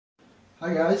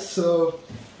Hi guys, so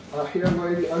here I'm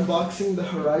going to be unboxing the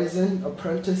Horizon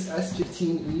Apprentice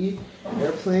S15e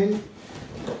airplane.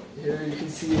 Here you can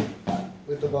see it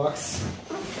with the box,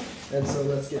 and so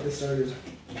let's get this started.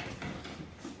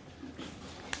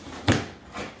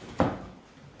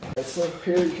 So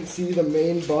here you can see the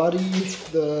main body,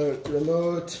 the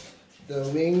remote, the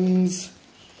wings,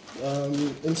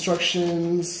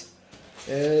 instructions,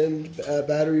 and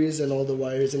batteries and all the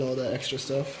wires and all that extra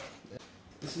stuff.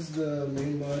 This is the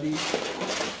main body.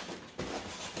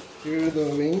 Here are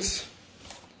the wings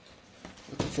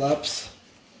with the flaps.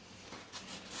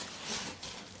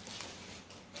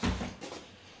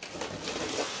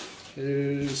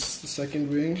 Here's the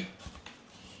second wing.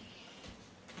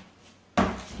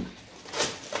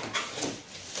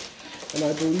 And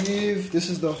I believe this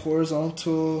is the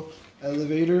horizontal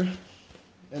elevator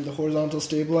and the horizontal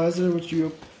stabilizer, which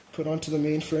you put onto the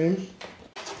main frame.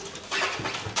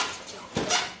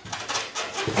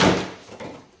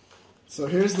 So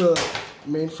here's the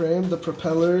main frame, the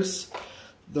propellers,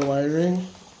 the wiring.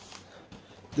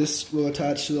 This will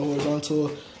attach to the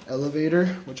horizontal elevator,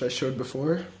 which I showed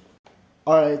before.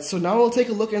 Alright, so now we'll take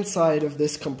a look inside of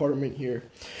this compartment here.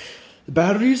 The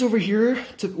batteries over here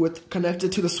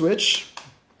connected to the switch.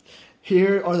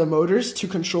 Here are the motors to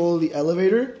control the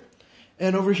elevator.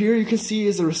 And over here you can see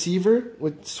is a receiver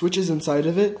with switches inside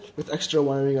of it with extra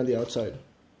wiring on the outside.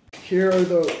 Here are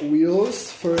the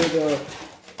wheels for the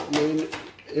main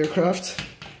aircraft.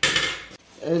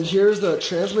 And here's the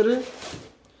transmitter,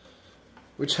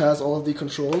 which has all of the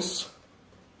controls.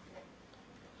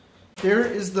 Here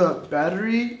is the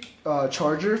battery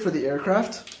charger for the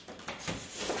aircraft.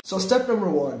 So step number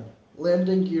 1,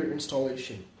 landing gear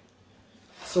installation.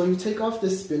 So you take off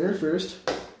this spinner first,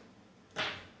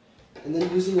 and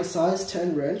then using a size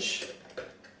 10 wrench,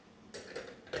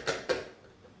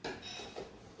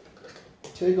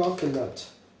 take off the nut.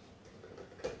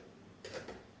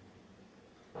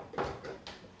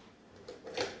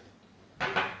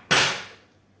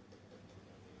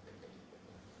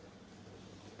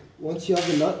 Once you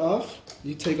have the nut off,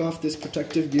 you take off this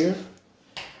protective gear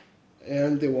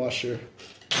and the washer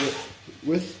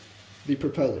with the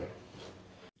propeller.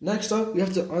 Next up, we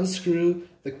have to unscrew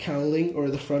the cowling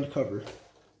or the front cover.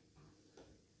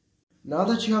 Now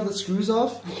that you have the screws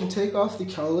off, you can take off the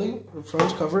cowling or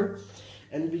front cover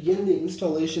and begin the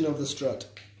installation of the strut.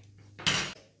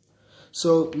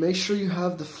 So make sure you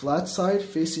have the flat side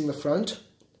facing the front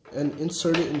and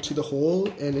insert it into the hole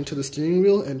and into the steering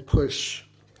wheel and push.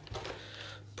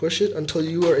 Push it until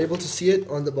you are able to see it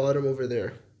on the bottom over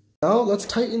there. Now let's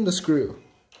tighten the screw.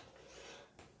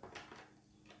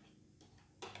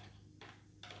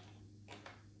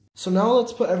 So now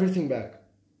let's put everything back.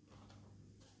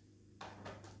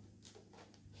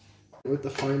 With the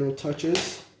final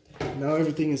touches, now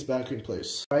everything is back in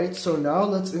place. Alright, so now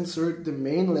let's insert the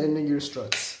main landing gear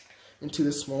struts into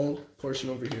this small portion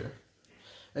over here.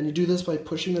 And you do this by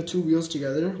pushing the two wheels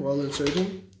together while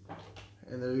inserting.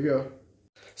 And there you go.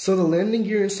 So the landing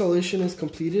gear installation is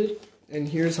completed, and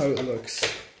here's how it looks.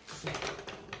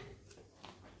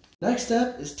 Next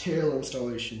step is tail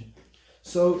installation.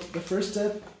 So the first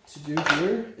step to do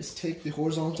here is take the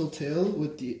horizontal tail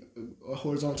with the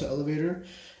horizontal elevator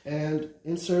and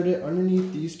insert it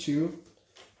underneath these two,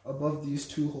 above these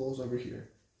two holes over here.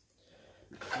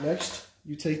 Next,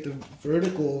 you take the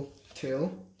vertical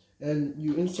tail and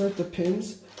you insert the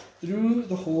pins through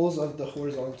the holes of the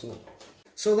horizontal.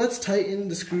 So let's tighten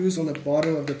the screws on the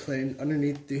bottom of the plane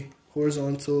underneath the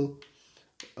horizontal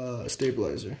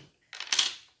stabilizer.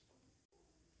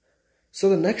 So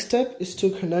the next step is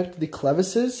to connect the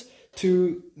clevises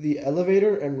to the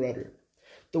elevator and rudder.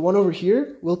 The one over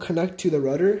here will connect to the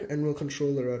rudder and will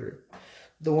control the rudder.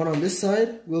 The one on this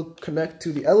side will connect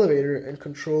to the elevator and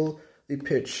control the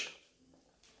pitch.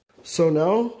 So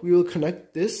now we will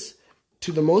connect this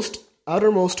to the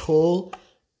outermost hole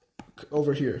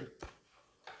over here.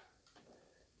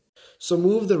 So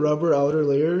move the rubber outer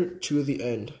layer to the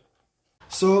end.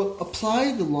 So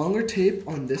apply the longer tape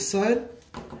on this side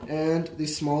and the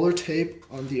smaller tape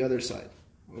on the other side,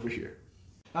 over here.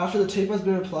 After the tape has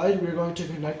been applied, we're going to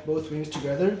connect both wings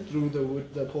together through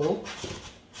the pole.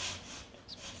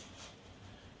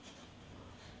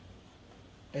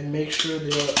 And make sure they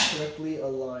are correctly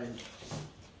aligned.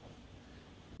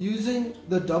 Using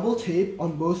the double tape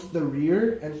on both the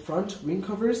rear and front wing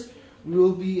covers, we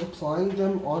will be applying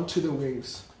them onto the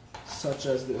wings, such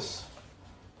as this.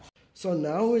 So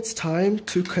now it's time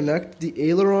to connect the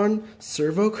aileron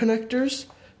servo connectors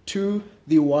to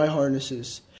the Y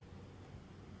harnesses.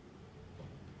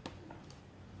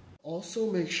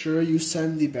 Also make sure you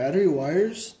send the battery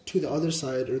wires to the other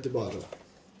side or the bottom.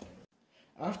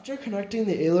 After connecting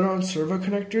the aileron servo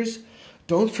connectors,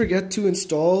 don't forget to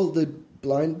install the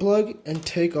blind plug and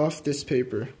take off this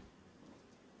paper.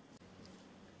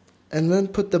 And then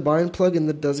put the blind plug in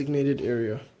the designated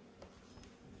area.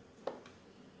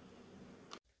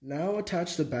 Now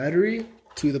attach the battery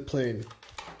to the plane.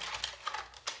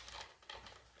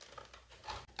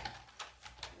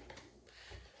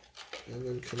 And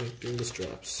then connecting the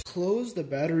straps. Close the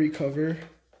battery cover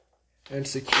and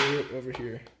secure it over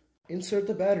here. Insert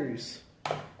the batteries.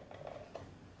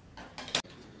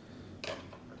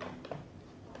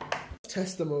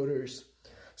 Test the motors.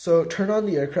 So turn on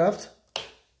the aircraft.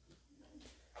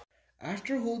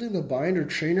 After holding the bind or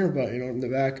trainer button on the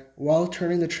back while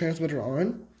turning the transmitter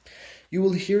on, you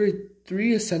will hear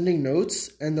 3 ascending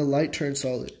notes and the light turns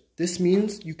solid. This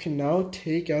means you can now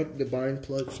take out the bind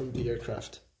plug from the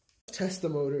aircraft. Test the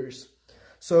motors.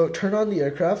 So turn on the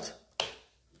aircraft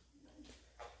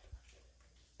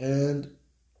and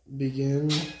begin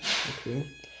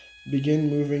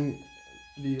moving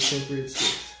the appropriate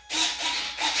sticks.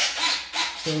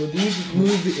 So these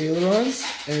move the ailerons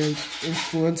and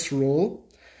influence roll.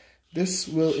 This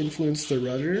will influence the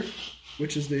rudder,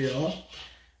 which is the yaw,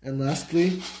 and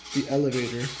lastly, the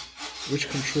elevator,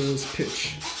 which controls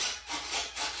pitch.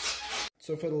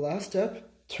 So for the last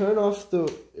step, turn off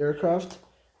the aircraft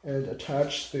and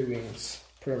attach the wings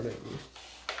permanently.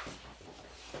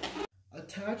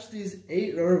 Attach these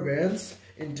 8 rubber bands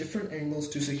in different angles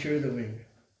to secure the wing.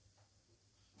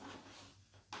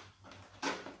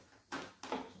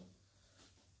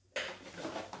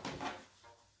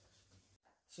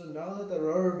 So now that the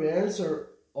rubber bands are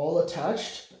all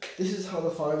attached, this is how the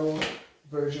final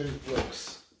version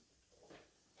looks.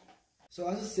 So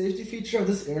as a safety feature of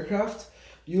this aircraft,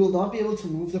 you will not be able to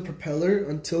move the propeller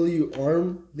until you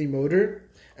arm the motor,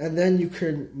 and then you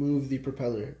can move the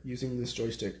propeller using this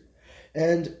joystick.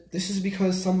 And this is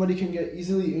because somebody can get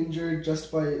easily injured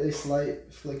just by a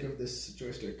slight flick of this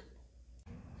joystick.